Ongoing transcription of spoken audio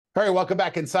All right, welcome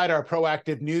back inside our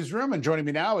proactive newsroom. And joining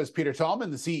me now is Peter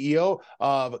Tallman, the CEO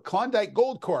of Klondike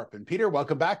Gold Corp. And Peter,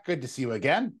 welcome baak. Good to see you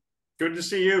again. Good to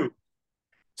see you.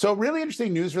 So really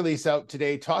interesting news release out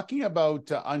today talking about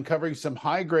uncovering some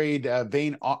high-grade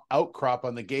vein outcrop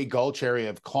on the Gay Gulch area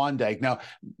of Klondike. Now,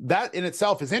 that in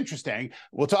itself is interesting.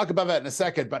 We'll talk about that in a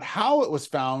second, but how it was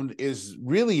found is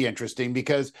really interesting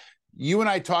because you and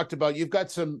I talked about, you've got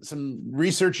some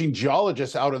researching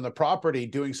geologists out on the property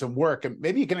doing some work, and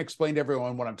maybe you can explain to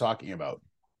everyone what I'm talking about.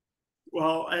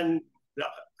 Well, and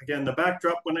again, the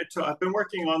backdrop, I've been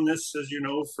working on this, as you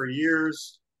know, for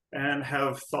years, and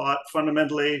have thought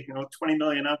fundamentally, 20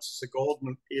 million ounces of gold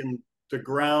in the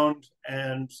ground,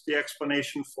 and the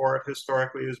explanation for it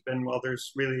historically has been, well,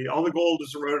 there's really, all the gold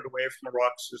is eroded away from the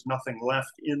rocks. There's nothing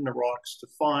left in the rocks to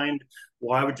find.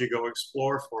 Why would you go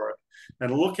explore for it?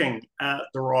 And looking at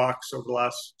the rocks over the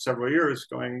last several years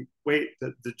going, wait,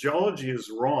 the geology is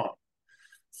wrong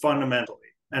fundamentally,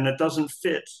 and it doesn't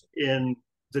fit in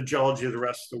the geology of the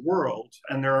rest of the world.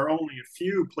 And there are only a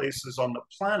few places on the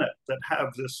planet that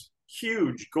have this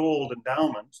huge gold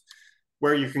endowment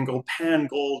where you can go pan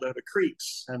gold out of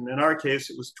creeks. And in our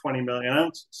case, it was 20 million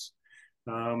ounces.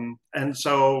 And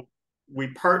so we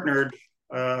partnered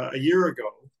a year ago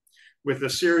with a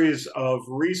series of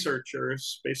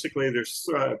researchers. Basically, there's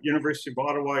University of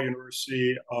Ottawa,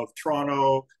 University of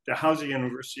Toronto, Dalhousie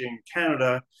University in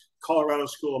Canada, Colorado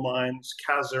School of Mines,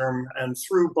 CASERM, and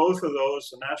through both of those,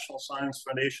 the National Science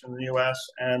Foundation in the US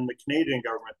and the Canadian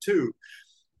government too,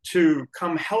 to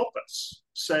come help us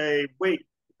say, wait,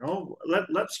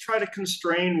 let's try to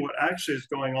constrain what actually is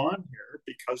going on here,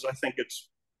 because I think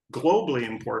it's globally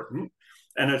important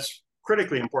and it's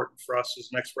critically important for us as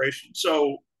an exploration.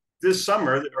 So this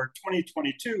summer, or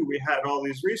 2022, we had all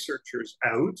these researchers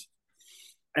out,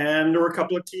 and there were a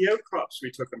couple of key outcrops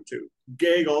we took them to.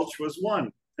 Gay Gulch was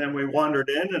one. And we wandered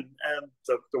in, and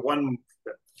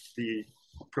the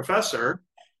professor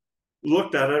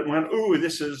looked at it and went, ooh,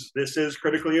 this is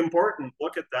critically important.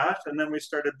 Look at that. And then we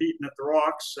started beating at the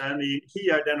rocks, and he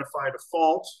identified a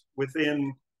fault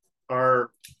within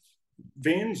our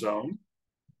vein zone,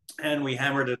 and we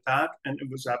hammered at that, and it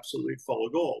was absolutely full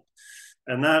of gold.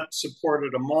 And that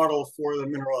supported a model for the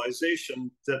mineralization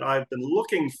that I've been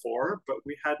looking for, but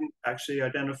we hadn't actually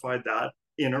identified that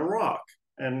in a rock.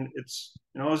 And it's,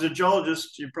 as a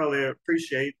geologist, you probably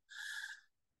appreciate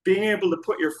being able to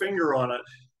put your finger on it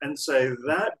and say,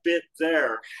 that bit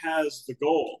there has the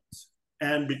gold.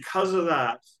 And because of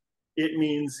that, it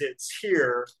means it's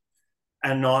here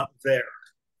and not there.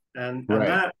 And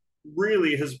that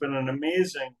really has been an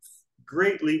amazing,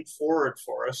 great leap forward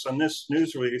for us. And this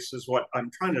news release is what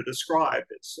I'm trying to describe.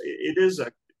 It is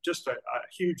just a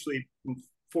huge leap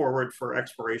forward for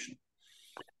exploration.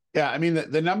 Yeah, I mean,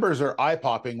 the numbers are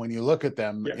eye-popping when you look at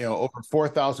them. Yeah. Over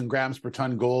 4,000 grams per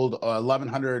ton gold,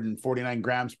 1,149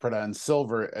 grams per ton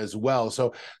silver as well.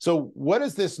 So what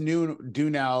does this do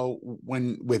now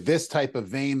with this type of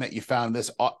vein that you found,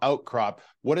 this outcrop?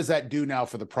 What does that do now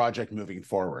for the project moving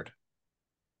forward?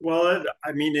 Well,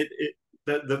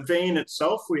 the vein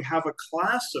itself, we have a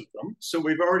class of them. So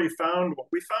we've already found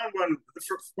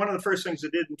one of the first things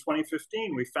it did in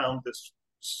 2015. We found this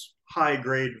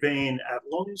high-grade vein at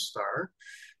Lone Star.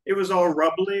 It was all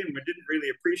rubbly, and we didn't really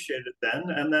appreciate it then.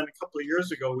 And then a couple of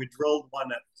years ago, we drilled one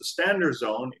at the Standard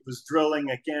Zone. It was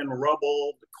drilling, again,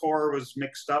 rubble. The core was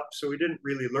mixed up, so we didn't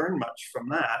really learn much from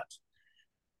that.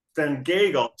 Then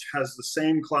Gay Gulch has the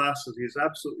same class of these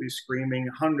absolutely screaming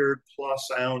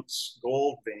 100-plus ounce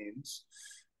gold veins.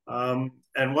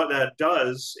 And what that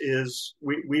does is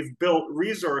we've built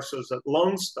resources at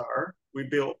Lone Star. We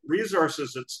built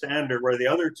resources at Standard, where the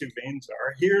other two veins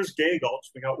are. Here's Gay Gulch.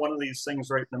 We got one of these things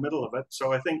right in the middle of it.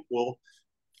 So I think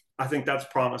that's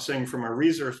promising from a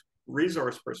resource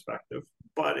perspective.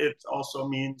 But it also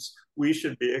means we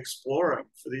should be exploring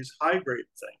for these high-grade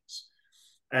things.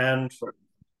 And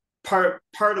part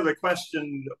of the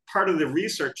question, part of the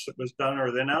research that was done,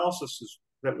 or the analysis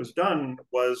that was done,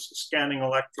 was scanning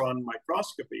electron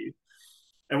microscopy.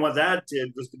 And what that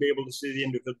did was to be able to see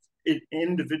the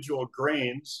individual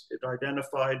grains. It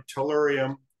identified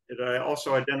tellurium. It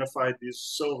also identified these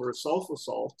silver sulfur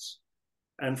salts.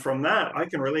 And from that, I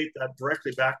can relate that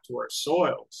directly back to our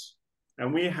soils.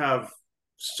 And we have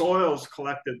soils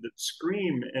collected that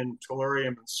scream in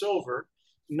tellurium and silver,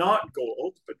 not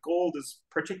gold, but gold is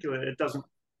particularly,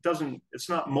 it's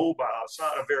not mobile. It's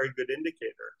not a very good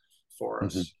indicator for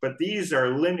us. Mm-hmm. But these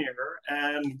are linear,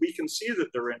 and we can see that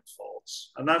they're in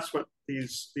faults, and that's what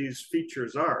these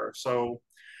features are. So,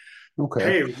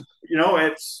 okay, hey,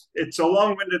 it's a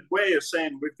long-winded way of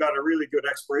saying we've got a really good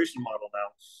exploration model now.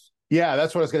 Yeah,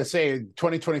 that's what I was going to say.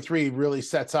 2023 really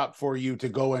sets up for you to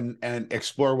go and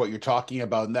explore what you're talking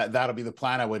about, and that'll be the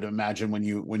plan, I would imagine, when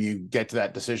you get to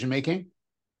that decision making.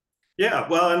 Yeah,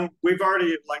 well, and we've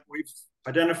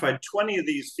identified 20 of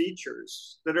these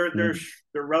features that are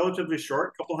they're relatively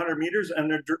short, a couple hundred meters, and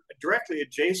they're directly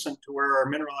adjacent to where our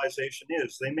mineralization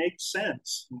is. They make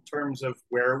sense in terms of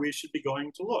where we should be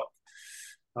going to look.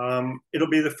 It'll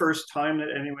be the first time that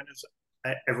anyone has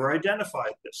ever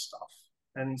identified this stuff.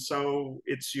 And so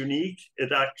it's unique.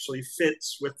 It actually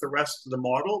fits with the rest of the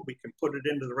model. We can put it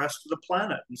into the rest of the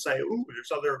planet and say, ooh,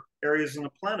 there's other areas in the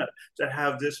planet that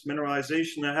have this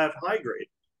mineralization that have high grade.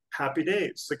 Happy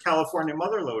days. The California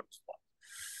Mother Lode is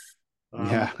one.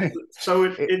 Yeah. So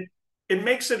it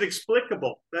makes it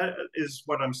explicable. That is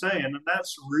what I'm saying. And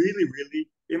that's really, really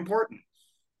important.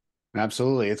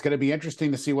 Absolutely. It's going to be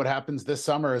interesting to see what happens this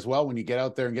summer as well when you get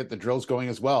out there and get the drills going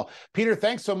as well. Peter,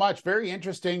 thanks so much. Very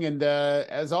interesting. And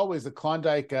as always, the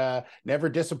Klondike never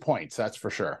disappoints. That's for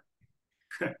sure.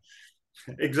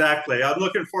 Exactly. I'm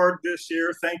looking forward to this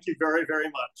year. Thank you very, very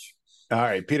much. All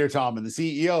right. Peter Tallman, the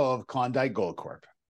CEO of Klondike Gold Corp.